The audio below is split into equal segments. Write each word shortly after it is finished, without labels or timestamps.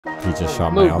He just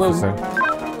shot my officer.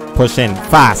 Push in.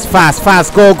 Fast, fast,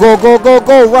 fast. Go, go, go, go,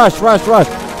 go. Rush, rush, rush.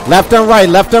 Left and right,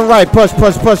 left and right. Push,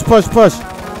 push, push, push, push.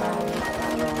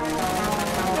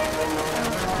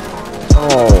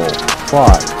 Oh,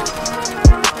 fuck.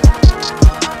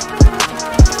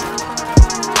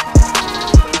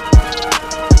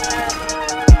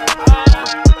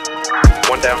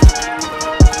 One down.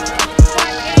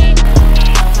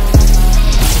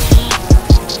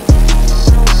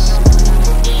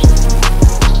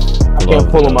 I can't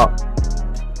pull him up.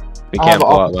 We can't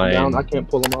pull up down. I can't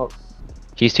pull him up.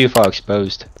 He's too far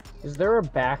exposed. Is there a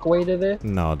back way to this?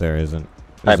 No, there isn't.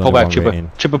 Alright, pull back, Chipper.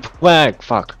 Chipper, pull back.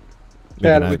 Fuck.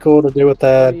 Yeah, it'd be cool to do what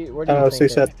that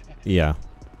NOC said. Yeah.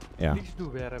 Yeah.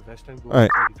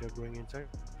 Alright.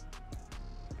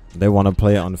 They want to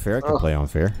play unfair? I can play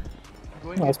unfair.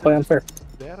 Let's play unfair.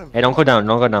 Hey, don't go down.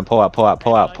 Don't go down. Pull out. Pull out.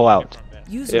 Pull out. Pull out.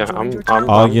 Yeah, I'm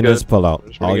all units pull out.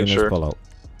 All units pull out.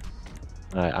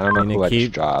 Alright, I don't know who I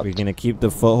just dropped. We're gonna keep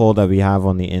the foothold that we have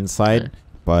on the inside,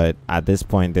 but at this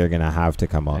point they're gonna have to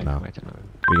come out now.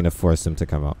 We're gonna force them to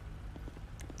come out.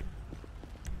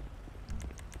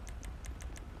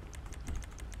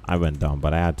 I went down,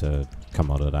 but I had to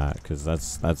come out of that because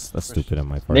that's stupid on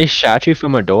my part. They shot you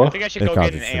from a door? I think I should go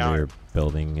get an AR. Your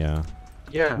building, yeah.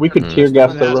 Yeah. We could tear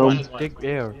gas the room.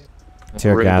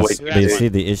 Tear gas. They see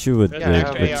the issue with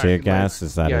tear gas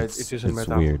is that it's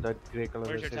weird.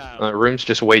 The room's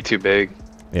just way too big.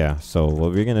 Yeah. So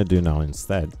what we're gonna do now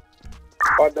instead?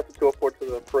 Squad Delta 204 to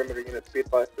the perimeter unit. Be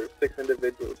advised, there's 6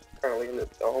 individuals currently in this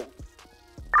dome.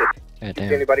 If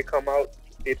anybody come out,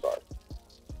 be advised.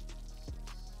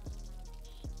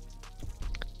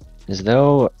 As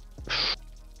though.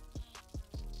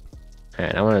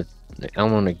 Man, I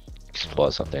wanna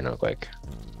explore something real quick.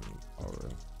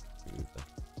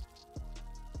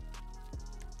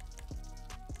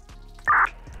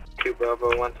 Bravo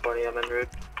 120 on route.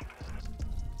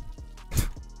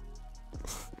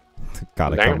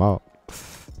 Gotta come out.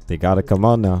 They gotta come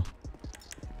out now.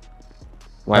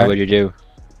 Why would you do?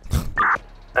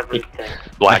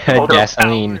 Black I had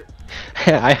gasoline.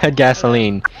 I had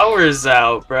gasoline. Power's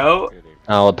out, bro.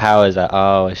 Oh, the power's out.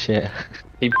 Oh shit.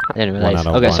 I didn't realize.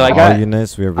 Okay, so I got. All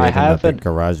units, we're waiting at the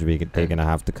garage. They're gonna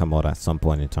have to come out at some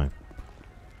point in time.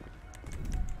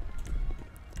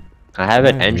 I have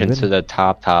an entrance to the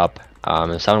top.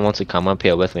 If someone wants to come up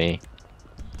here with me,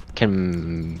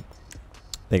 can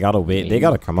they gotta wait? They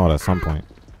gotta come out at some point.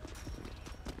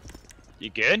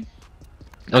 You good?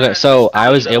 Okay, so I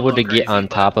was able to get on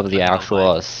top of the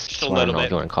actual, I don't know what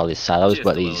you want to call these silos,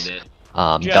 but these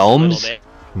domes.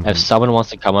 If someone wants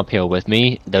to come up here with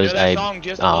me, there's a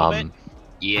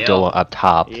door up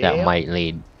top that might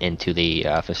lead into the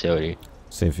facility.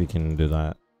 See if you can do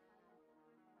that.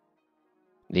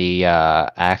 The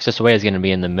access way is going to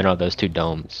be in the middle of those two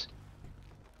domes.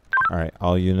 Alright,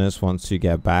 all units, once you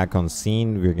get back on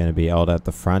scene, we're going to be out at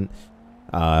the front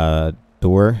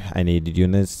door. I need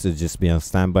units to just be on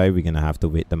standby. We're going to have to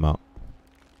wait them out.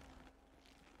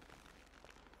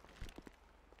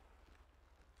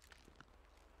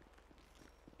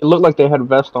 It looked like they had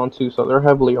vests on too, so they're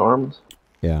heavily armed.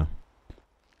 Yeah.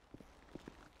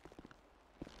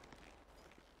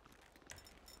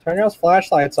 Turn those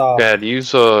flashlights off. Dad,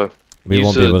 use we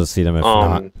won't be able to see them if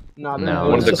not. No.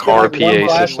 One of the car PA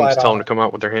systems tell them to come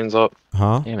out with their hands up.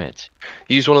 Huh? Damn it.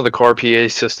 Use one of the car PA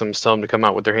systems, tell them to come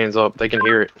out with their hands up. They can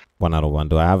hear it. 1 out of 1.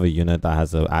 Do I have a unit that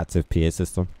has an active PA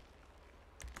system?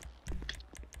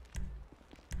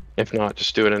 If not,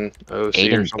 just do it in OC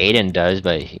or something. Aiden does,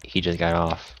 but he just got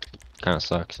off. Kind of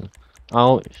sucks.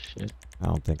 Oh shit. I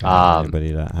don't think I have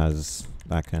anybody that has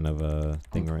that kind of a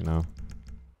thing right now.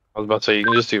 I was about to say, you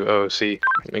can just do OC.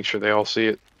 Make sure they all see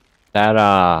it.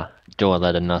 That door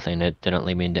led to nothing. It didn't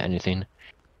lead me into anything.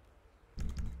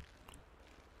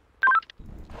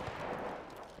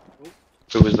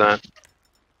 Who was that?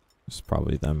 It's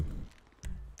probably them.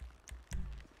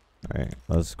 Alright,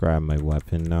 let's grab my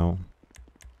weapon now.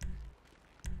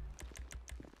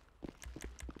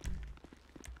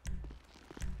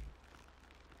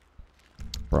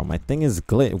 Bro, my thing is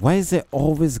glitch. Why is it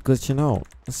always glitching out?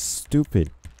 That's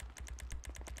stupid.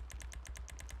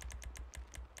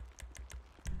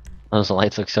 Those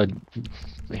lights look so...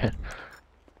 Yeah.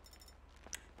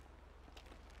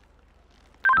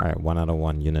 Alright, 1 out of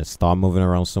 1 unit. Stop moving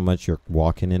around so much. You're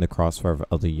walking in the crossfire of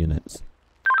other units.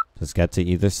 Just get to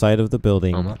either side of the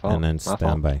building and then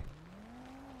stand by.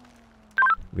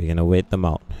 We're gonna wait them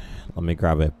out. Let me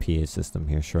grab a PA system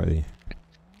here shortly.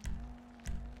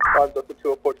 5 Delta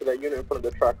 204 to that unit in front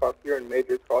of the track off here in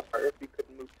Major's crossfire. If you could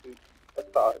move to the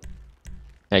side.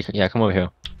 Hey, yeah, come over here.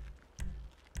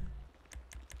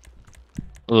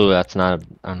 Ooh, that's not.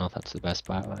 I don't know if that's the best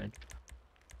buy line.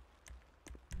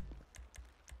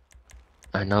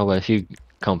 I know, but if you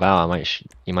come out,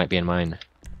 you might be in mine.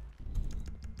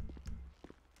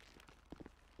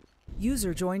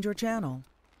 User joined your channel.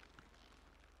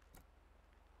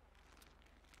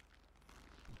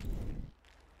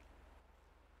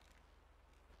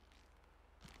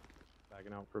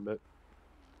 Backing out for a bit.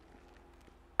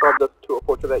 Rob, that's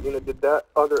 204 to that unit. Did that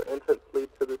other entrance lead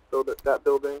to this that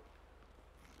building?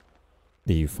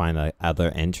 Did you find a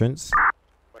other entrance?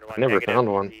 I never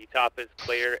found one. The top is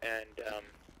clear and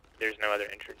there's no other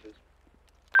entrances.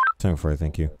 10-4,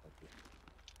 thank you.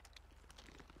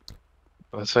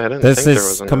 This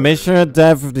is Commissioner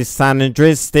Dev of the San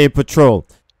Andreas State Patrol.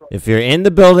 If you're in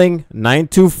the building,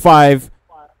 925,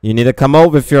 you need to come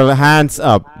out with your hands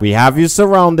up. We have you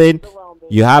surrounded.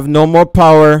 You have no more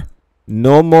power,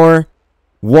 no more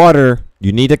water.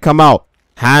 You need to come out.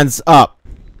 Hands up.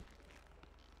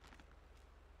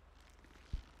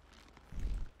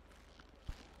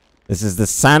 This is the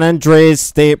San Andreas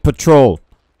State Patrol.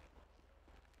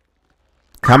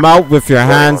 Come out with your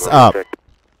hands up.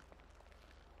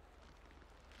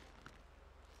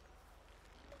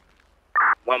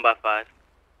 One by 5.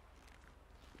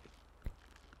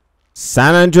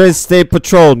 San Andreas State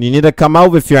Patrol, you need to come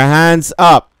out with your hands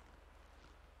up.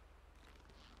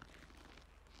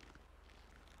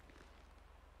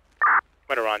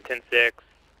 We're on 10-6,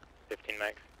 15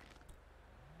 max.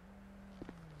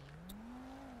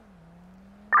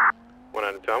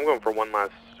 192. I'm going for one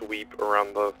last sweep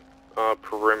around the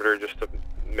perimeter just to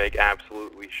make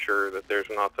absolutely sure that there's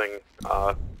nothing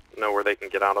nowhere they can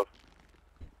get out of.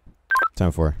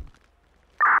 10-4.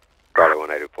 Charlie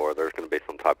 184, there's going to be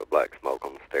some type of black smoke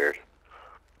on the stairs.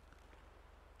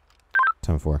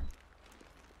 10-4.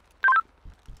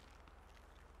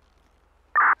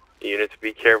 Units,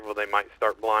 be careful, they might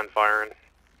start blind firing.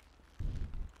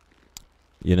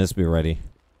 Units, be ready.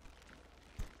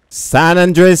 San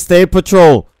Andreas State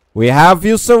Patrol, we have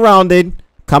you surrounded.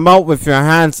 Come out with your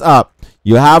hands up.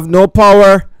 You have no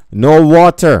power, no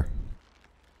water.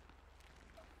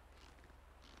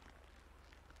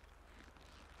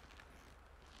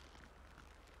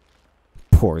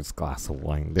 Pours glass of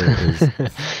wine. There it is.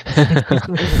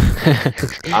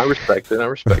 I respect it. I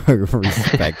respect it.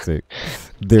 Respect it.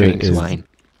 There Drinks it is. wine.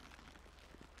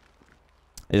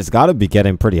 It's got to be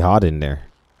getting pretty hot in there.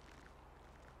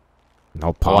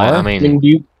 No power. Well, I mean,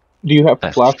 do you have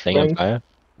that's the thing flashbangs? about it.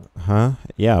 Huh?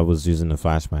 Yeah, I was using the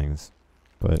flashbangs,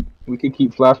 but We could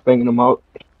keep flashbanging them out.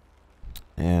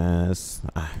 yes,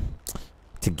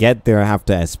 to get there, I have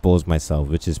to expose myself,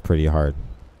 which is pretty hard.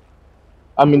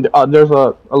 I mean, there's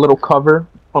a little cover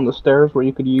on the stairs where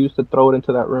you could use to throw it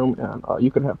into that room, and you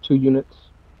could have 2 units.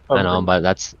 I know, but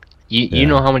that's you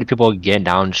know how many people get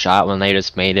down shot when they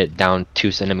just made it down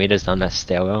 2 centimeters down that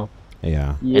stairwell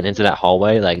Yeah. and into that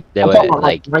hallway, like they I'm were talking about,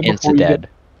 like right instant before you dead.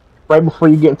 Right before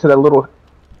you get into that little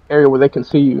area where they can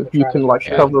see you, you can like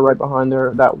cover right behind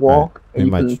that wall, and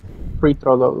you can free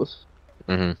throw those.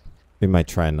 Mm-hmm. We might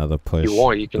try another push. You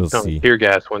want, you can We'll come see. tear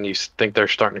gas when you think they're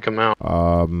starting to come out.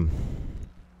 All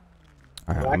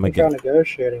right, I I'm can gonna try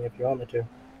negotiating if you want me to.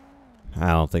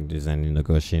 I don't think there's any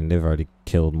negotiating. They've already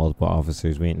killed multiple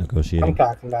officers. We ain't I'm negotiating.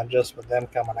 talking about just with them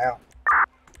coming out.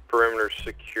 Perimeter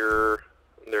secure.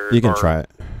 There You can are- try it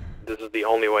This is the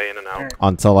only way in and out.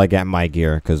 until I get my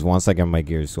gear, because once I get my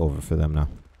gear, it's over for them now.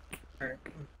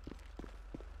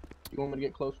 You want me to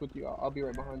get close with you? I'll be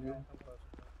right behind you.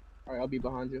 All right, I'll be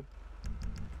behind you.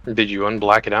 Did you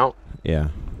unblack it out? Yeah.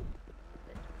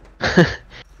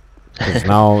 'Cause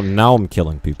now I'm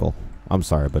killing people. I'm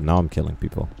sorry, but now I'm killing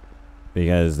people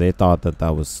because they thought that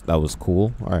was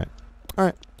cool. All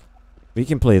right, we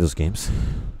can play those games.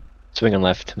 Swinging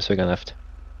left. I'm swinging left.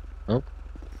 Oh.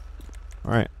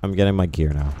 All right, I'm getting my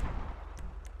gear now.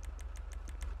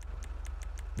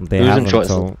 They Who's have in choice?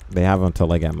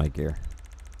 until I get my gear.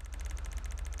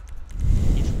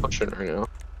 He's pushing right now.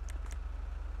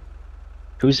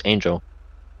 Who's Angel?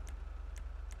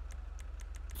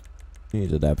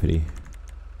 He's a deputy.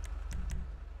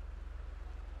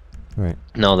 All right.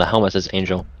 No, the helmet says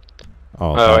Angel.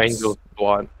 Oh, that's- Angel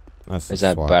Squad. That's the Is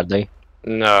that SWAT. Bradley?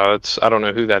 No, it's I don't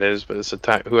know who that is, but it's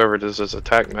attack. Whoever it is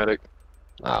attack medic.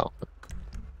 Wow.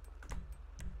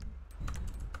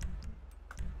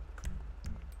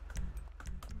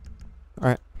 All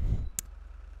right.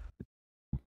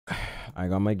 I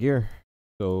got my gear.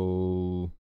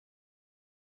 So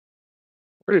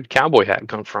Where did cowboy hat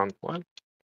come from? What?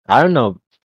 I don't know.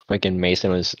 Freaking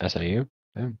Mason was SIU.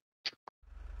 Yeah.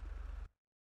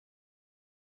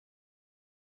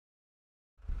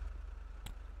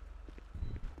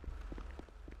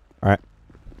 all right.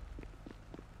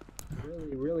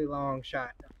 really long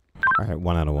shot. All right,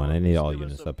 1 out of 1. I need all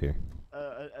units up here.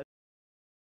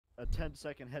 A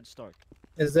 10-second head start.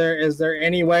 Is there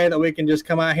any way that we can just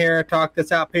come out here, talk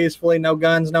this out peacefully, no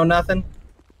guns, no nothing?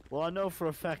 Well, I know for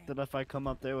a fact that if I come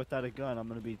up there without a gun, I'm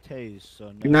gonna be tased.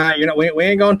 So no. Nah, we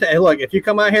ain't going to. Hey, look, if you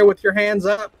come out here with your hands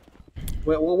up,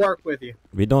 we'll work with you.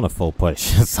 We doing a full push,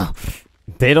 so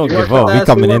they don't give up. We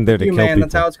coming in there to kill people.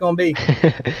 That's how it's gonna be.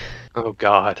 Oh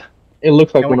God. It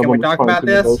looks like can we talk about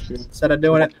this instead of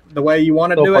doing it the way you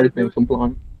want to do it?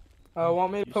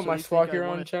 Want me to put my SWAT gear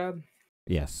on, Chad?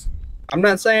 Yes. I'm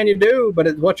not saying you do, but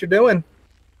it's what you're doing.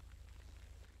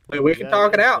 We can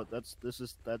talk it out.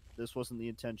 This wasn't the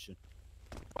intention.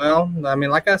 Well, I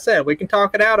mean, like I said, we can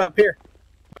talk it out up here.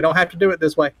 We don't have to do it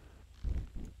this way.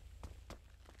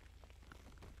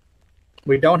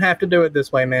 We don't have to do it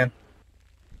this way, man.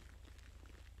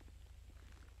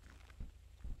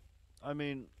 I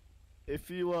mean, if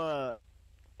you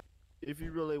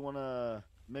really want to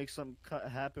make something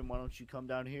happen, why don't you come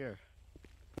down here?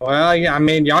 Well, yeah, I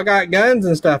mean, y'all got guns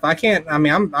and stuff. I can't. I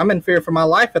mean, I'm in fear for my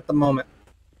life at the moment.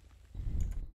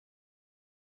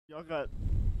 Y'all got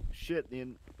shit.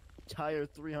 The entire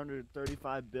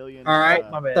 335 billion. All right.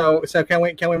 So can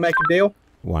we make a deal?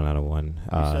 1 out of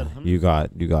 1. You got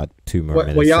 2 more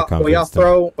minutes to come. Will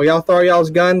y'all throw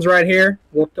y'all's guns right here?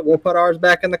 We'll put ours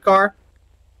back in the car.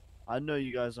 I know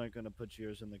you guys aren't gonna put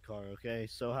yours in the car, okay?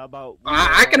 So how about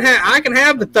I can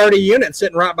have the 30 units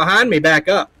sitting right behind me back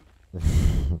up.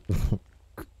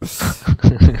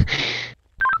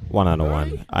 1 out of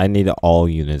 1. I need all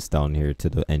units down here to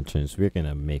the entrance. We're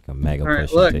gonna make a mega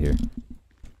push into here.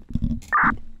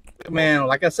 Man,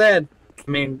 like I said, I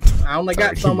mean, I only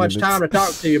got so much time to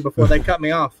talk to you before they cut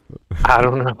me off. I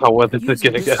don't know how this is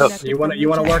gonna go. You want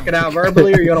to work it out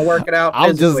verbally, or you want to work it out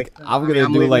physically? I'm gonna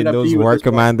do like those war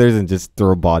commanders and just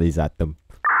throw bodies at them.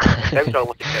 I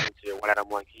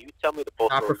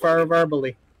prefer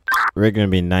verbally. We're gonna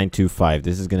be 925.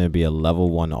 This is gonna be a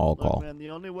level 1 all call. Man, the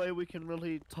only way we can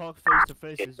really talk face to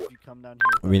face is if you come down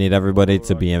here. We need everybody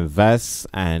to be in vests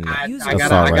and I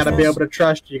gotta be able to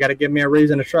trust you. You gotta give me a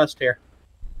reason to trust here.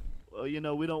 Well, you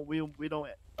know, we don't.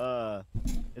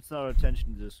 It's not our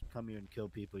intention to just come here and kill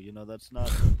people. You know, that's not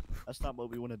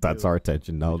what we want to do. That's our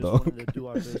intention now, though.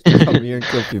 Come here and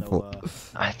kill people.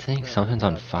 I think something's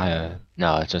on fire.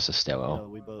 No, it's just a stairwell.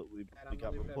 No, we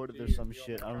got reported there's some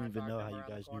shit. I don't even know how you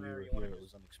guys knew we were here. It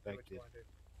was unexpected.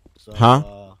 So,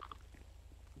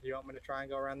 do you want me to try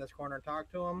and go around this corner and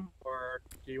talk to him, or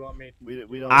do you want me?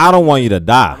 I don't want you to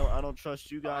die. I don't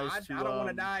trust you guys. I don't want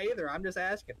to die either. I'm just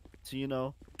asking. So you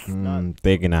know,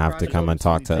 they're gonna have to come and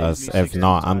talk to us. If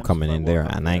not, I'm coming in there,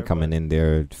 and I ain't coming in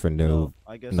there for no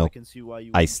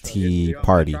iced tea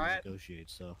party.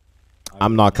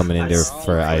 I'm not coming in there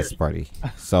for an iced party.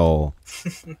 So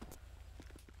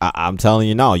I'm telling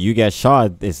you now, you get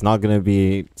shot, it's not gonna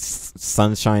be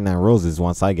sunshine and roses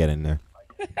once I get in there.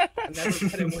 I never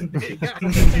said it would be.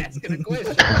 I'm just asking a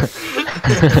question.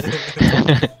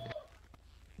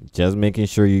 Just making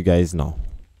sure you guys know.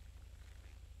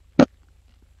 All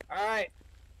right.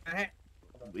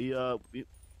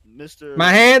 Mr.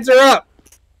 My hands are up.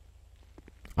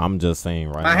 I'm just saying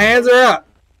right now. My hands are up.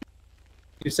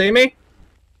 You see me?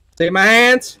 See my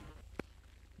hands?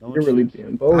 You're really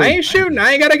being bold. I ain't shooting.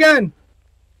 I ain't got a gun.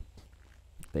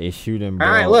 They shooting, bro.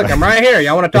 All right, look, I'm right here.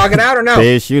 Y'all want to talk it out or no?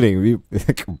 They shooting,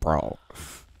 bro.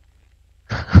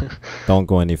 Don't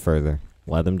go any further.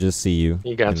 Let them just see you.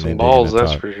 You got some balls,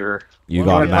 that's for sure. You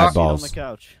got mad balls. On the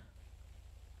couch.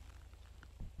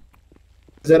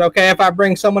 Is it okay if I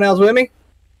bring someone else with me?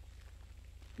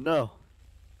 No.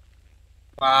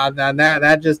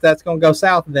 That's gonna go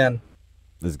south then.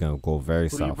 This is gonna go very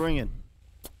south. Who are you bringing?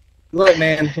 Look,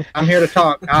 man, I'm here to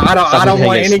talk. I don't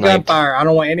want any gunfire. I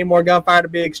don't want any more gunfire to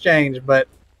be exchanged, but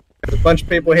there's a bunch of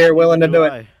people here willing to do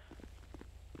it.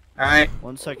 All right.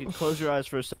 1 second. Close your eyes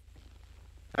for a second.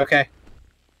 Okay.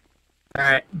 All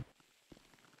right.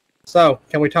 So,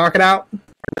 can we talk it out? Or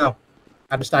no.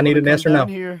 I need an yes or no.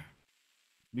 Here.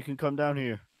 You can come down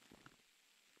here.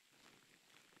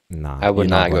 Nah, I would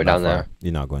not go down there.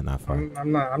 You're not going that far.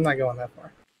 I'm not going that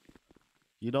far.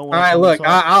 You don't want. All right, look,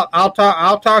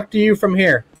 I'll talk to you from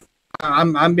here.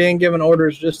 I'm being given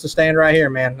orders just to stand right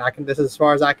here, man. This is as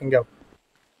far as I can go.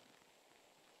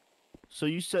 So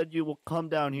you said you will come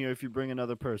down here if you bring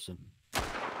another person.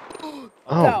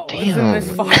 Oh, damn.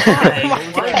 Bro,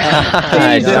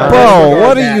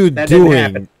 what are you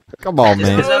doing? Come on,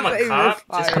 man.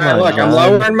 Look, I'm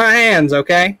lowering my hands,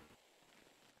 okay?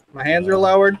 My hands are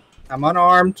lowered. I'm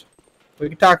unarmed. We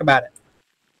can talk about it.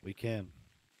 We can.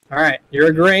 All right, you're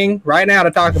agreeing right now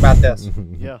to talk about this.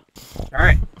 Yeah. All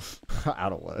right. I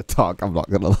don't want to talk. I'm not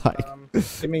gonna lie.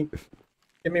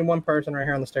 Give me one person right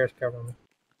here on the stairs covering me.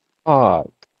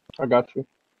 Oh, I got you.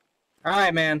 All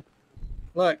right, man.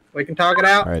 Look, we can talk it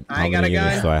out. All right, I how ain't got many a gun.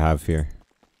 units do I have here?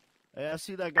 Hey, I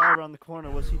see that guy around the corner.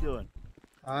 What's he doing?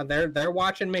 They're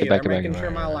watching me. They're making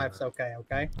sure my life's okay.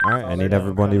 Okay. All right, I need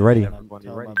everybody ready.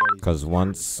 Because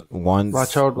once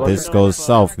this goes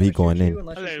south, we going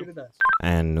in.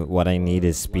 And what I need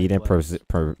is speed and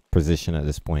position at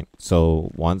this point.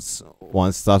 So once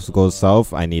stuff goes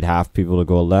south, I need half people to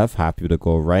go left, half people to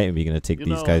go right, and we're gonna take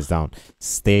these guys down.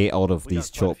 Stay out of these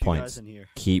choke points.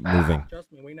 Keep moving.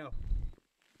 Trust me, we know.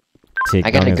 Take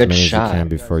down as many as you can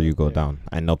before you go down.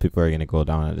 I know people are gonna go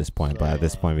down at this point, but at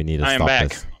this point we need to stop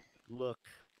this. Look,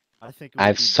 I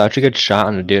have such a good shot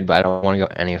on the dude, but I don't want to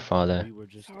go any farther.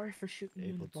 Sorry for shooting you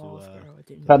in the balls,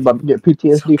 bro. I'm about to get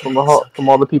PTSD from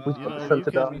all the people you know, sent you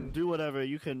it out. can do whatever.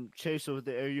 You can chase with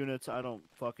the air units. I don't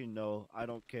fucking know. I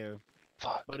don't care.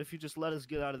 Fuck. But if you just let us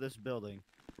get out of this building,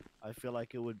 I feel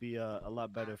like it would be a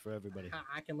lot better for everybody.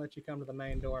 I can let you come to the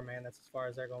main door, man. That's as far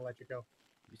as they're gonna let you go.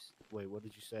 Wait, what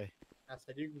did you say? I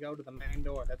said you can go to the main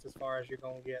door. That's as far as you're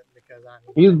gonna get because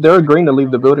They're agreeing to leave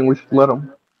the building. We should let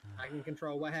them. I can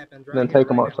control what happens. Then take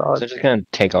them outside. They're just gonna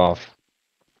take off.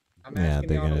 Yeah,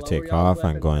 they're gonna take off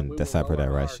and go in the separate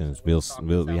directions. We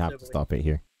have to stop it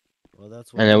here.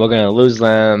 And then we're gonna lose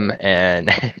them,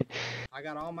 and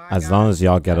as long as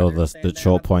y'all get all the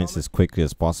choke points as quickly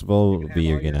as possible,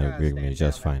 we're gonna be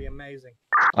just fine.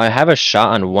 I have a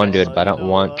shot on one dude, but I don't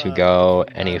want to go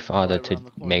any farther to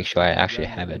make sure I actually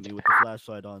have it.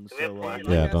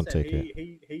 Yeah, don't take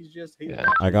it. Yeah,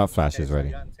 I got flashes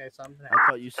ready. I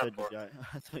thought you said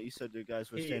your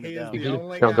guys were standing down. You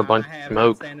can chunk a bunch of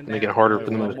smoke, make it harder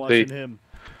for them to see, and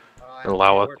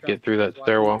allow us to get through that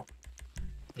stairwell.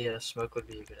 Yeah, smoke would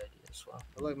be a good idea as well.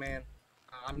 But look, man.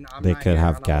 They could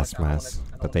have gas masks,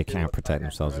 but they can't protect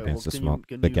themselves against the smoke,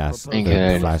 the gas,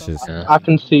 the flashes. I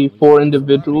can see 4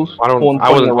 individuals. I wasn't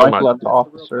talking left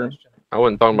officer. I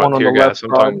wasn't talking about tear gas. I'm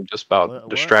talking just about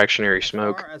distractionary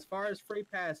smoke. As far as free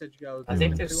passage goes, I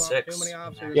think there's 6.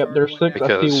 Yep, there's 6.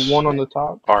 I see 1 on the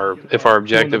top. If our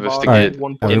objective is to get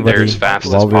in there as fast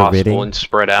as possible and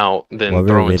spread out, then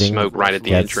throwing smoke right at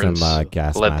the entrance,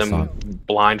 let them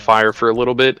blind fire for a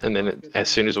little bit, and then as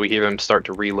soon as we hear them start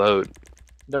to reload,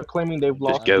 they're claiming they've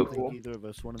lost people,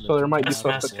 so there might be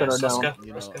suspects that are down.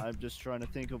 You know, I'm just trying to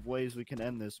think of ways we can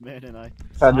end this, man,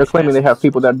 and they're claiming they have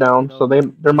people that are down, so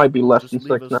there might be less than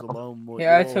 6 now.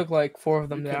 Yeah, I took like 4 of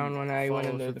them down when I went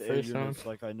into the first round.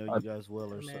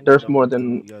 There's more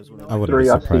than 3. I wouldn't be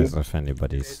surprised if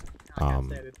anybody's. I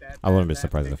wouldn't be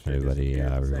surprised if anybody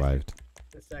revived.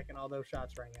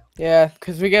 Yeah,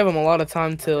 because we gave them a lot of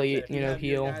time to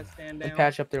heal and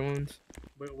patch up their wounds.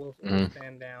 We'll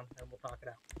stand down and we'll talk it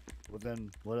out. Well, then,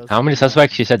 what else How many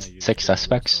suspects? You said 6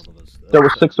 suspects? There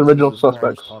were 6 original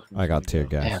suspects. I got tear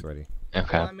gas ready.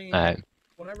 Okay. Well, I mean, Alright.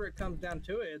 whenever it comes down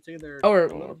to it, it's either we're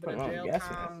a little bit of jail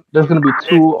time. There's gonna be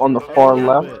 2 on the far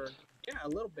left. Yeah, a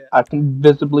little bit. I can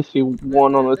visibly see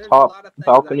 1 on the top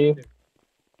balcony.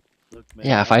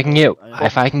 Yeah, if I can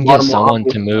get someone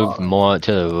to move more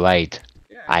to the right,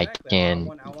 I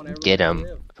can get them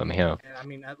from here.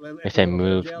 If they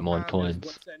move more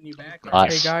towards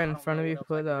us. Hey, guy in front of you,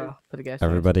 put a gas.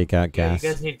 Everybody got gas. You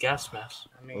guys need gas masks.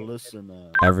 Well,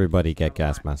 listen, Everybody get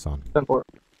gas masks on.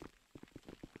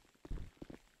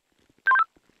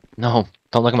 No,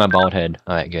 don't look at my bald head.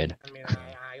 Alright, good. I mean,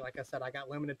 like I said, I got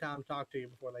limited time to talk to you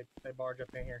before they barge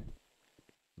up in here.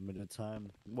 limited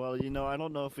time. Well, you know, I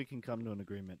don't know if we can come to an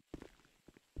agreement.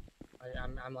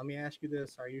 Let me ask you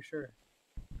this: are you sure?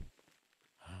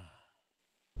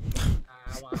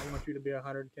 I want you to be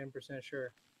 110%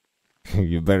 sure.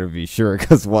 You better be sure,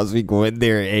 because once we go in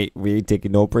there, we ain't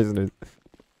taking no prisoners.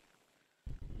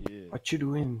 Yeah. What you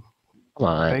doing? Come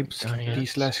on. Babes,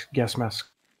 these last gas mask.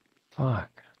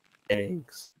 Fuck.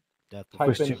 Thanks.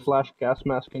 Type in flash gas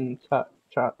mask in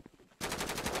chat.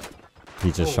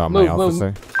 He just shot my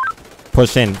officer.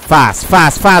 Push in. Fast,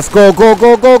 fast, fast. Go, go,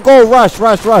 go, go, go. Rush,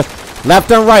 rush, rush.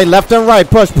 Left and right, left and right.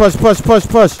 Push, push, push, push,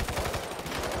 push.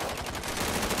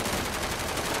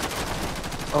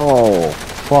 Oh,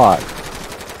 fuck.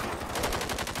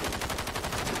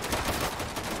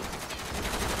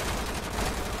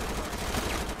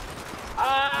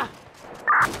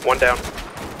 One down.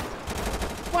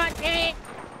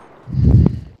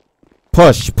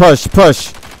 Push, push,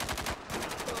 push.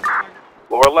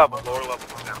 Lower level, lower level.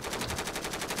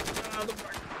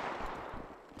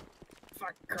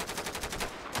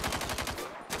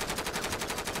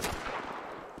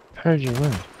 How did you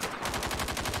win?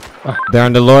 They're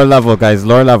on the lower level, guys.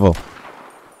 Lower level.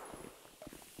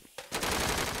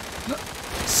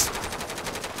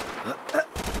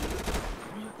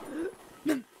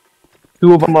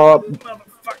 2 of them are up.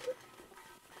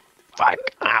 Fuck.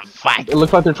 It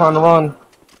looks like they're trying to run.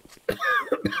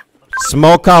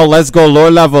 Smoke out. Let's go. Lower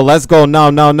level. Let's go.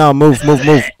 No. Move.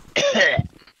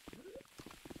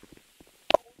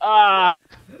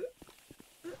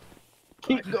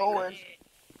 Keep going.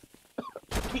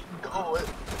 Keep going.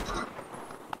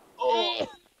 Oh.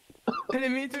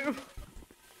 Me too.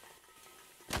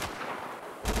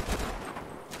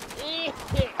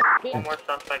 One more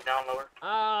suspect down lower.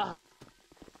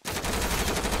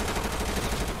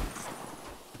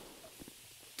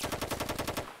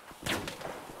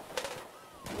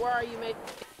 Where are you, mate?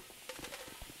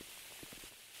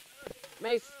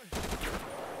 Mace.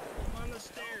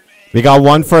 We got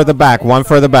one further back. Oh,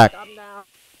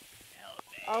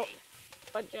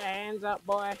 put your hands up,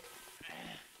 boy.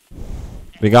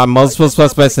 We got multiple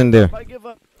suspects in there.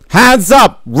 Hands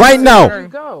up right now.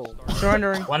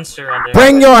 Surrendering. One surrender.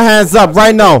 Bring your hands up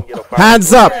right now.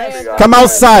 Hands up. Come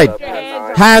outside.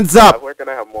 Hands up.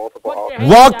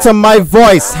 Walk to my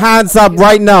voice. Hands up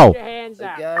right now.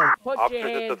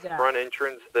 Officers at the front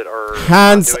entrance that are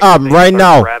Hands up right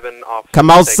now.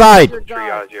 Come outside.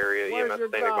 Triage area, EMS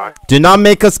standing by. Do not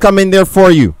make us come in there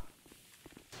for you.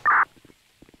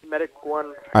 Medic 1.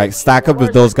 All right, stack up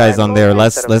with those guys on there.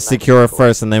 Let's secure it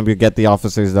first, and then we get the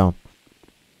officers down.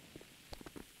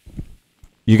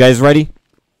 You guys ready?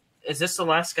 Is this the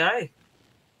last guy?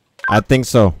 I think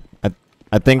so.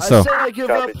 I think so. I give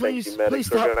up, please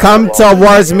stop. Come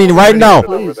towards me right now.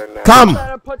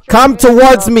 Come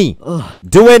towards me.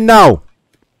 Do it now.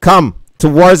 Come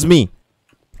towards me.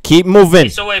 Keep moving.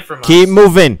 Face away from us. Keep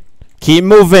moving. Keep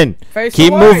moving.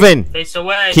 Keep moving. Face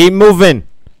away. Keep moving.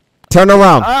 Turn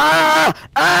around.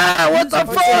 What the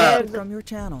fuck? From your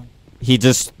channel.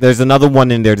 There's another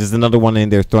one in there. There's another one in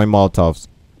there throwing Molotovs.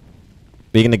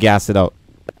 We're gonna gas it out.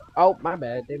 Oh, my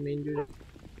bad. Didn't mean to do that.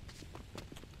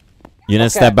 Unit,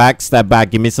 step back.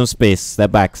 Give me some space.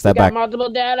 Step back. Got multiple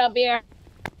down up here.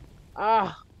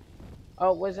 Oh,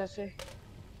 what does that say?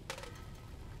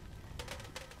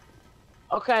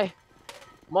 Okay.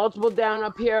 Multiple down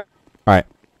up here. Alright.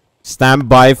 Stand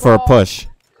by for a push.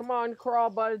 Come on, crawl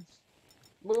buds.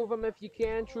 Move them if you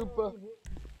can, trooper.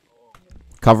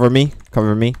 Cover me.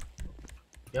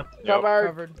 Yep.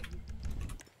 Covered.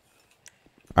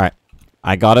 Alright.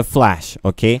 I got a flash,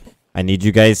 okay? I need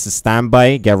you guys to stand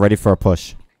by. Get ready for a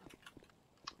push.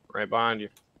 Right behind you.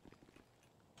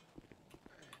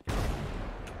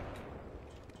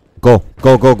 Go.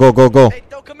 Hey,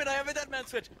 don't come in. I have a dead man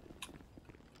switch.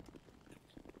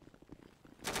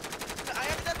 I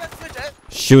have a dead man switch.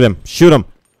 Shoot him.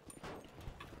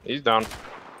 He's down.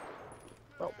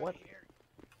 Oh, what?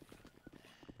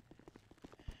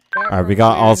 Alright, we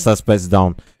got all suspects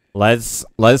down. Let's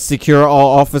secure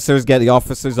all officers. Get the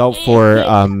officers out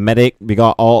for medic. We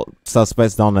got all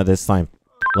suspects down at this time.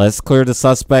 Let's clear the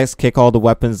suspects. Kick all the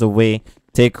weapons away.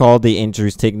 Take all the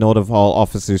injuries. Take note of all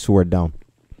officers who are down.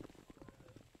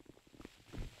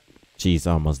 Jeez,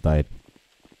 I almost died.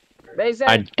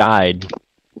 I died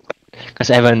because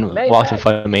Evan walked in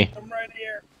front of me. I'm right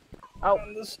here. Oh.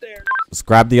 On the stairs. Let's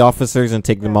grab the officers and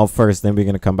take them out first. Then we're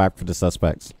gonna come back for the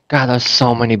suspects. God, there's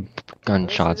so many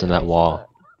gunshots in that wall.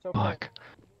 Fuck.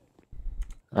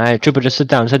 Alright, trooper, just sit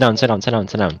down. Otherwise,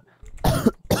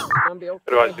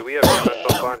 do we have so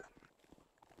far?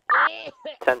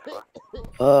 10.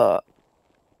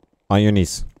 On your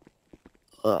knees.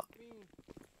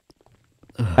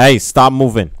 Hey, stop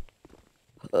moving.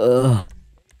 I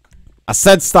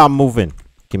said stop moving.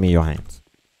 Give me your hands.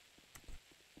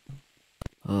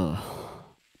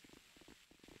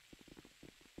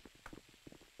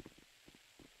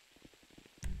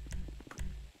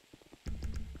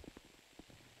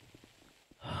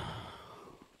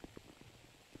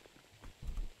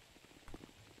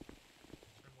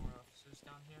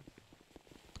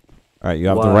 Alright, you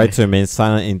have the right to remain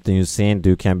silent. Anything you say and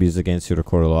do can be used against you to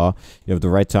court of law. You have the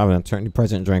right to have an attorney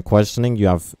present during questioning. You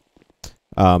have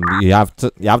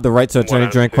the right to attorney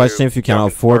during questioning. If you cannot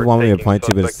afford one, we appoint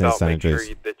you with assistant senators.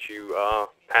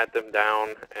 Pat them down.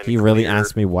 And he really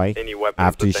asked me why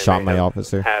after he shot my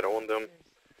officer. Had on them.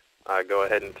 Go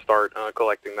ahead and start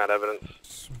collecting that evidence.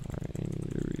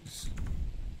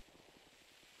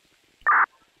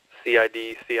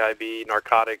 CID, CIB,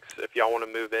 narcotics. If y'all want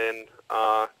to move in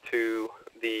to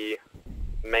the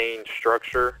main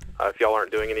structure, if y'all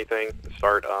aren't doing anything,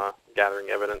 start gathering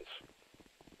evidence.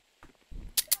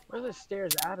 Where are the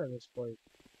stairs out of this place?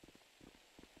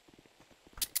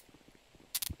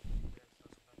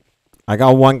 I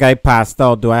got one guy passed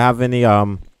out. Do I have any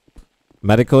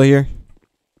medical here?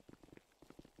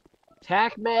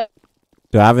 Tac med.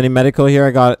 Do I have any medical here?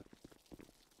 I got.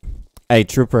 Hey,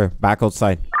 trooper, back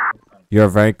outside. You're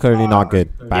very clearly not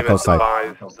good. Back outside.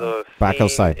 Back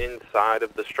outside. Inside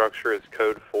of the structure is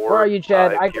code 4. Where are you,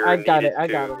 Chad? I got it. I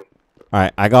got it.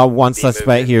 Alright, I got one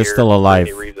suspect here still alive.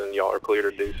 For any reason, y'all are clear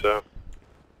to do so.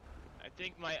 I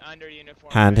think my under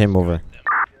uniform. Hand him over.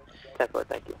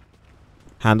 Thank you.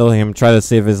 Handle him. Try to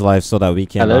save his life so that we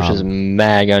can. There's just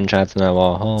mad gunshots in that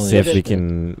wall. Holy see if shit.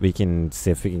 we can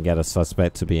see if we can get a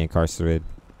suspect to be incarcerated.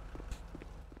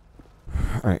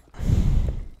 Alright.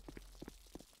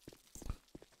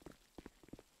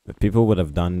 If people would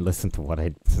have listened to what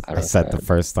I said the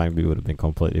first time, we would have been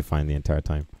completely fine the entire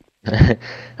time.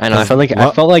 I know. I felt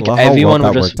like everyone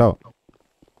would just.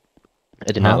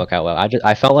 It did not work out well.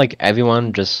 I felt like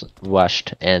everyone just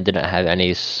rushed and didn't have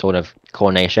any sort of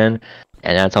coordination,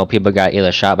 and that's how people got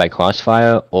either shot by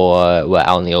crossfire or were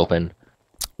out in the open.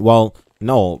 Well,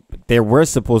 no, they were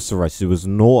supposed to rush. There was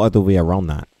no other way around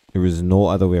that. There was no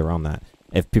other way around that.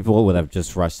 If people would have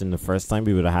just rushed in the first time,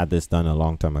 we would have had this done a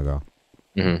long time ago.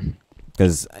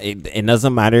 Because it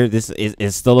doesn't matter. This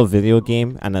is still a video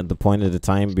game, and at the point of the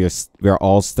time, we're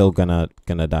all still gonna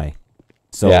die.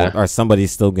 So or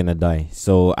somebody's still gonna die.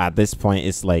 So at this point,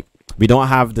 it's like we don't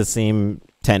have the same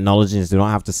technologies. We don't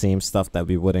have the same stuff that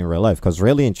we would in real life. Because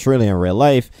really and truly in real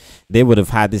life, they would have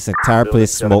had this entire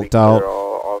place smoked out.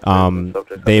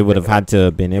 They would have had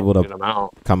to been able to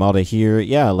come out of here.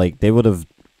 Yeah, like they would have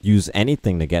used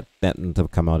anything to get them to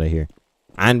come out of here.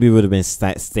 And we would have been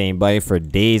staying by for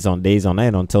days on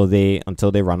end until they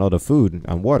run out of food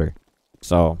and water.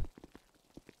 So,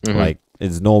 like,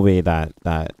 there's no way that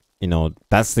you know,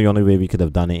 that's the only way we could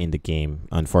have done it in the game.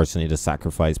 Unfortunately, to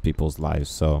sacrifice people's lives.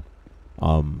 So,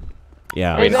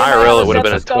 yeah. I mean, IRL it would have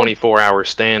been a 24-hour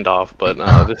standoff, but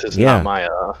this is not my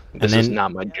is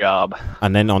not my job.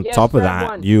 And then on top of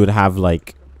that, you would have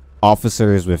like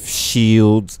officers with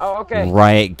shields,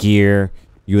 riot gear.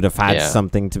 You would have had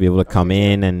something to be able to come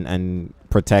in and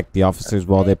protect the officers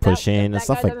while they push in and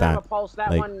stuff like that.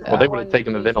 Like, well, they would have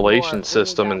taken the ventilation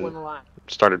system and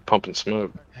started pumping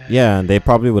smoke. Yeah, and they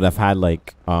probably would have had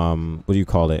like what do you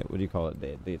call it?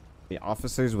 The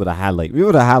officers would have had like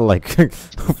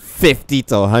 50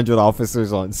 to 100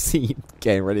 officers on scene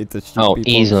getting ready to shoot people.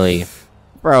 Easily.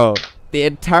 Bro, the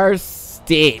entire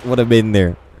state would have been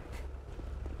there.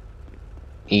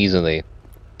 Easily.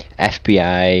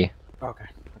 FBI. Okay.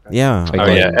 Yeah. Oh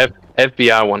yeah,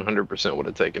 FBI 100% would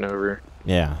have taken over.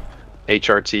 Yeah.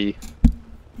 HRT,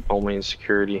 Homeland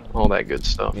Security, all that good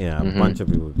stuff. Yeah, a bunch of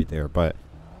people would be there, but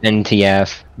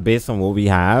NTF. Based on what we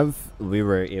have, we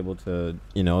were able to,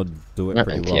 you know, do it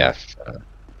pretty well.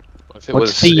 If it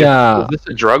was this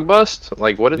a drug bust?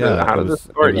 Like, what is it? How did this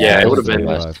start? Yeah, it would have been.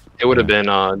 It would have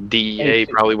been. DEA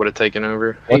probably would have taken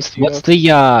over. What's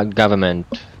the government?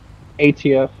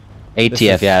 ATF.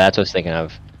 ATF. Yeah, that's what I was thinking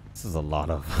of. This is a lot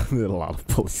of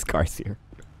police cars here.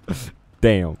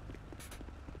 Damn.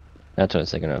 That's what I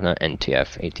was thinking of. Not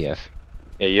NTF. ATF.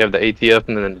 Yeah, you have the ATF,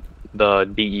 and then the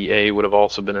DEA would have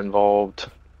also been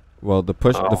involved. Well, the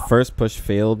first push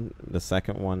failed. The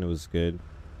second one was good.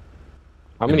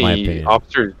 How many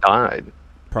officers died?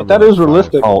 Probably that is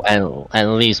realistic. Oh, and at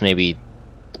least maybe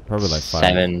probably like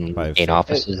 7, 8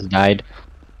 officers died.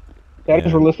 That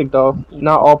is realistic, though.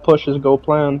 Not all pushes go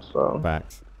planned, so.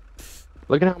 Facts.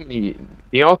 Look at how many. Do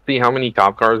y'all see how many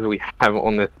cop cars we have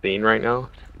on this scene right now?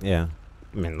 Yeah.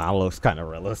 I mean, that looks kind of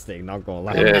realistic, not gonna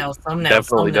lie. Yeah, it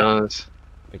definitely does.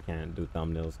 We can't do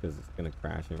thumbnails because it's gonna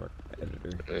crash in our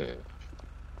editor.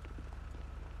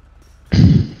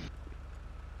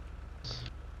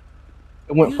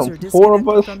 It went from 4 of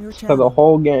us to the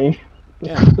whole game.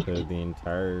 Yeah, to the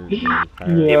entire.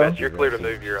 Yeah, you're clear to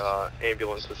move your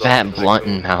ambulances. That blunt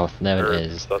in mouth, there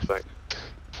it is. Suspect.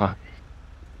 Fuck.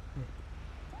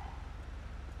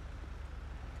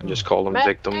 I just call them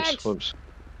victims. Whoops.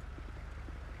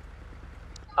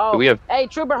 Oh, we have... hey,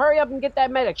 Trooper, hurry up and get that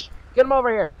medic. Get him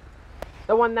over here.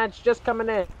 The one that's just coming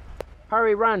in.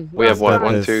 Hurry, run. We have what,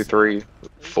 1, 2, 3,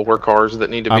 4 cars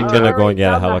that need to be. I'm gonna go and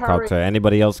get a helicopter.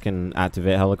 Anybody else can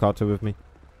activate helicopter with me?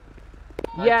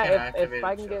 Yeah, if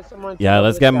I can get someone. Yeah,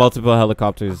 let's get multiple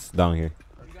helicopters down here.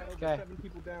 Okay.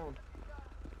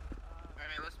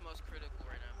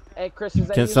 Hey, Chris, is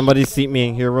that Can somebody seat me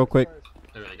in here real quick?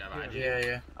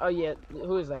 Yeah. Oh yeah,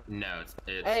 who is that? No, it's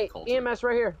hey, Colton. EMS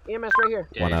right here. EMS right here.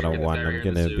 1 out of 1. I'm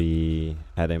gonna be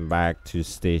heading back to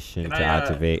station to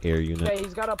activate air unit. Okay,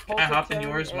 he's got a pulse. Can I hop in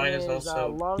yours? Mine is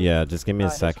also. Yeah, just give me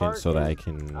a second so that I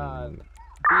can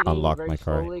unlock my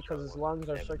car. Because his lungs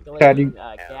are circulating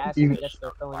gas. I guess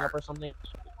they're filling up or something.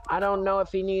 I don't know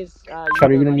if he needs. Chad,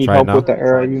 you're gonna need help with the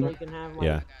air unit.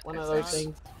 Yeah. One of those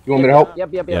things. You want me to help?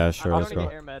 Yep. Yeah, sure. Let's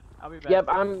go. Yep,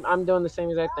 I'm doing the same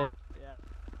exact thing.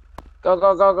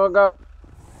 Go.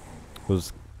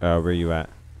 Who's where you at?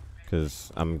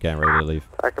 Cause I'm getting ready to leave.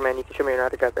 Tracker man, you can show me your how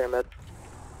to get there, med.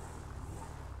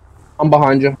 I'm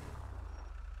behind you.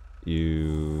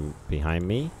 You behind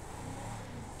me?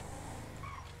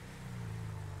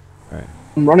 Alright.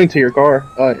 I'm running to your car.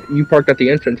 You parked at the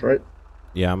entrance, right?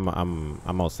 Yeah,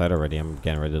 I'm outside already. I'm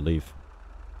getting ready to leave.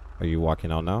 Are you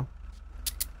walking out now?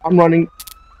 I'm running.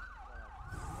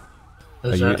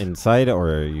 Are you inside or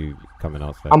are you coming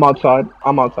outside? I'm outside.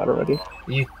 I'm outside already.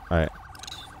 Alright.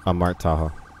 I'm Mark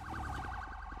Tahoe.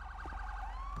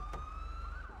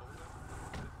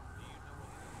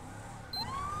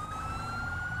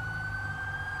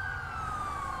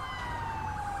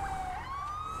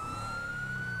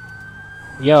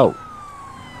 Yo.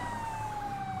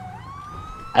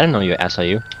 I didn't know you were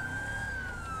SIU.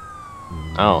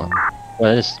 Oh.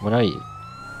 What are you?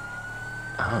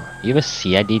 Oh, you have a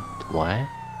CID what?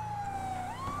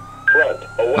 Front,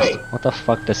 away. What the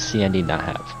fuck does CID not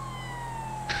have?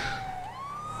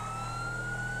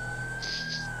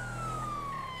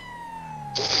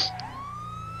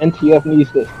 NTF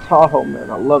needs this Tahoe, man.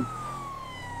 I love it.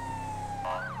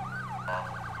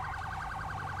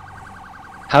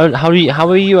 How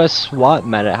are you a SWAT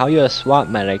medic? How are you a SWAT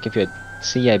medic if you're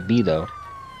CIB though?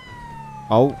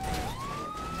 Oh.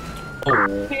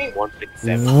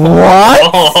 167. What?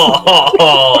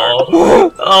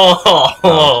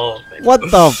 What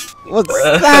the? What's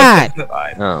that?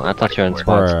 Oh, I thought you were in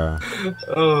SWAT.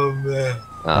 Oh man.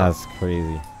 That's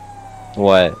crazy.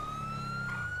 What?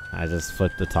 I just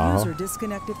flipped the Tahoe. User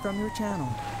disconnected from your channel.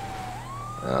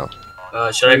 Oh.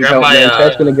 Should I grab my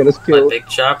big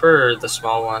chopper or the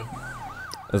small one?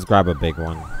 Let's grab a big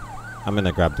one. I'm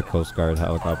gonna grab the Coast Guard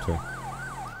helicopter.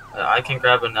 I can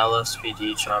grab an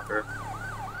LSPD chopper.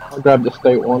 I'll grab the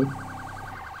state one.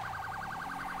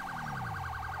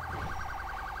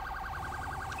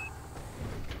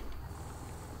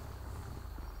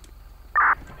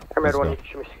 I'm everyone, you can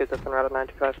show me skids up and route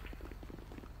 95.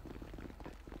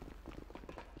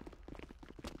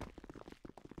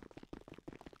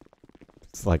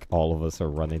 It's like all of us are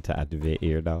running to activate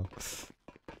ear now.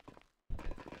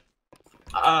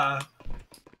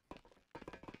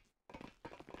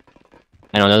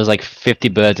 I know there's like 50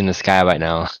 birds in the sky right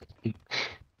now.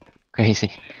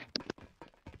 Crazy.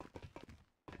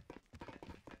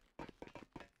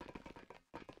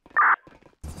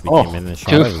 Oh,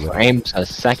 2 frames a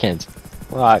second.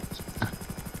 What?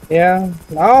 Yeah,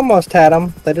 I almost had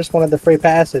them. They just wanted the free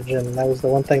passage, and that was the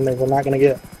one thing they were not going to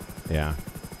get. Yeah.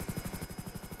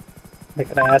 They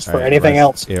could have asked for anything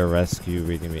else. Air rescue,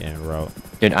 we can be en route.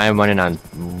 Dude, I'm running on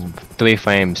 3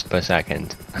 frames per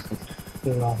second.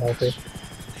 Not healthy.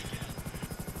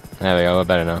 There we go, we're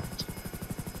better now.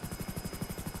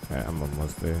 Alright, I'm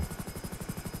almost there.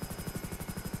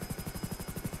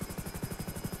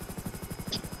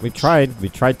 We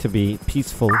tried to be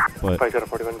peaceful, but...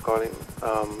 5041 calling,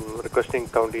 requesting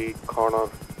county corner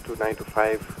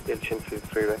 2925 Elchinfield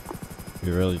Freeway.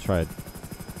 We really tried.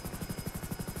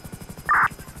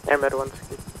 Med 1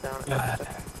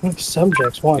 down.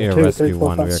 Subjects 1, Air 2, rescue 3, 4,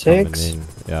 1, 5, we're 6. coming in.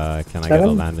 Yeah, can I 7? get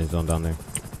a landing zone down there?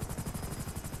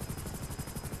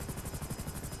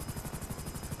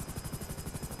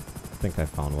 I think I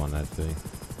found one actually.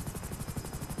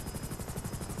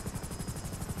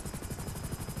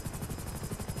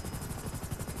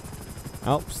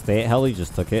 Oh, state heli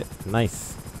just took it.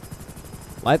 Nice.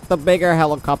 Let the bigger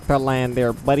helicopter land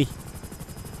there, buddy.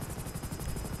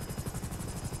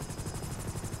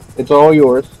 It's all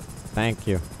yours. Thank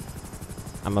you.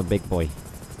 I'm a big boy.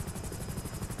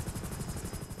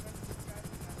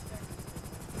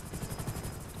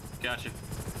 Gotcha.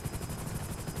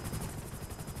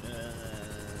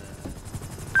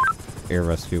 Air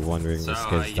rescue 1 ring the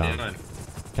skids down.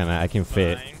 I can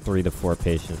fit 3 to 4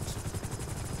 patients.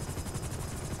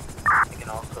 I can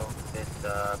also fit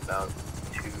about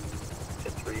 2 to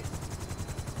 3.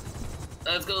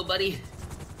 Let's go, buddy.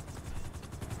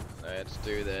 Let's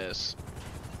do this.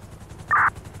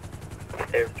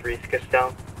 Air 3 skids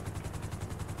down.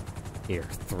 Air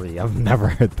 3, I've never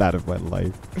heard that in my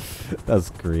life. That's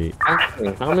great.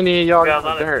 How many of y'all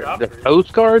got there? The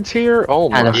Coast Guards here? Oh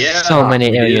my god. There's so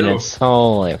many air units.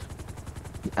 Holy.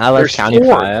 LS County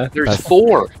Fire. There's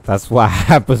 4. That's what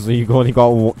happens when you only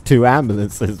got 2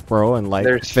 ambulances, bro, and like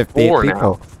there's 58 4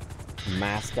 people. Now.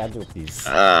 Mass casualties.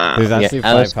 There's actually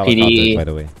 5 LSPD. helicopters, by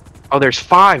the way. Oh, there's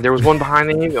 5. There was one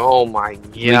behind you. Oh my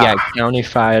god. We got County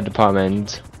Fire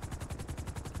Department.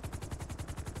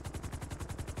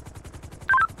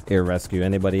 Air rescue.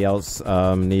 Anybody else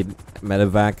need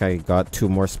medevac? I got 2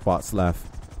 more spots left.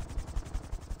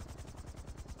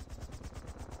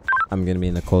 I'm gonna be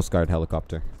in the Coast Guard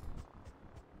helicopter.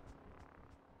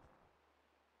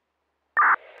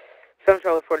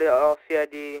 Charlie 40, all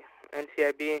CID and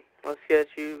CIB. Let's get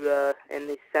you in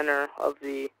the center of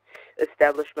the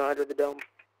establishment under the dome.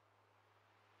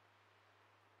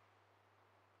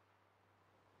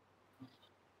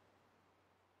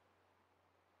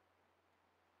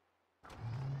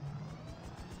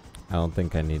 I don't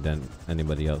think I need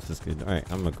anybody else's good. Alright,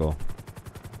 I'm gonna go.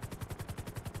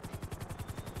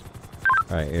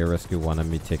 Alright, Air Rescue 1, I'm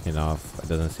be taking off. It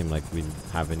doesn't seem like we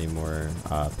have any more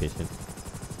patients.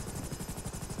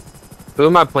 Who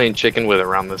am I playing chicken with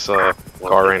around this car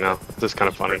right now? This is kind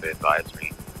of funny. Is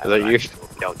that you? You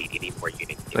don't need any more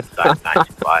units inside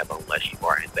 925 unless you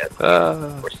are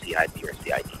investigating for CID or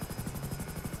CID.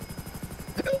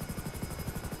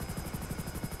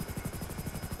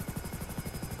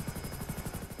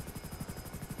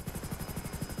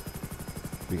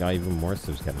 We got even more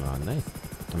subs getting on. Nice.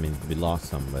 I mean, we lost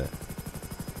some, but...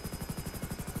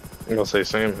 I'm gonna say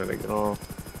Sam had to get off.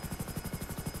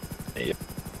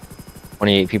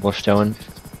 28 people still in.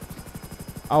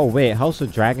 Oh, wait. House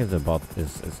of Dragons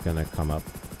is gonna come up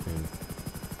soon.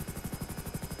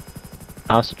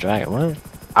 House of Dragon? What?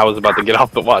 I was about to get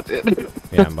off to watch it.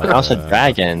 Yeah, I'm about House to, of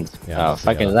Dragons? Yeah, oh,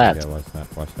 fucking is that? Yeah,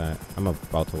 watch that. I'm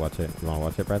about to watch it. You wanna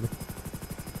watch it, Bradley?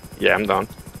 Yeah, I'm done.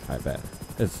 I bet.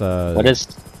 It's What is...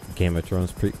 Game of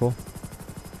Thrones prequel.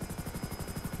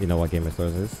 You know what Game of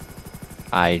Thrones is?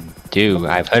 I do.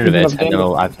 I've heard of it. I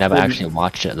know. I've never actually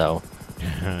watched it though.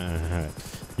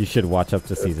 You should watch up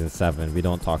to season 7. We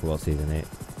don't talk about season 8.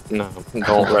 No,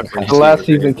 don't reference. The last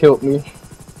season killed me.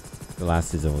 The last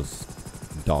season was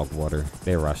dog water.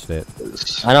 They rushed it.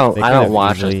 I don't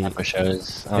watch those type of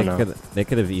shows. I don't know. They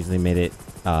could have easily made it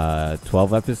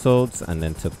 12 episodes and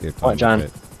then took their time. What, John?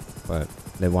 With it. But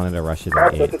they wanted to rush it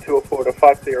That's to 8. the 204 to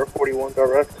 5041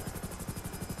 direct.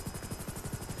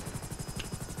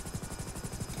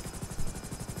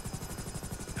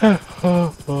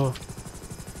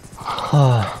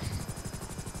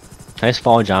 Nice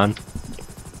fall, John.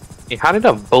 Hey, how did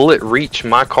a bullet reach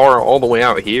my car all the way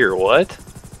out here? What?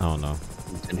 I don't know.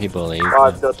 Did he believe?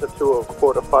 5 Delta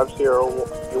 204 to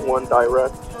 5041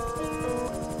 direct.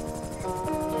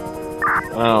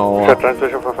 Oh. Short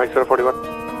transmission for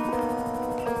 5041.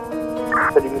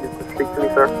 Said you needed to speak to me,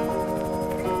 sir.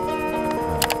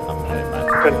 I'm heading back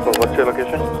to what's your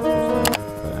location?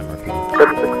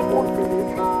 76.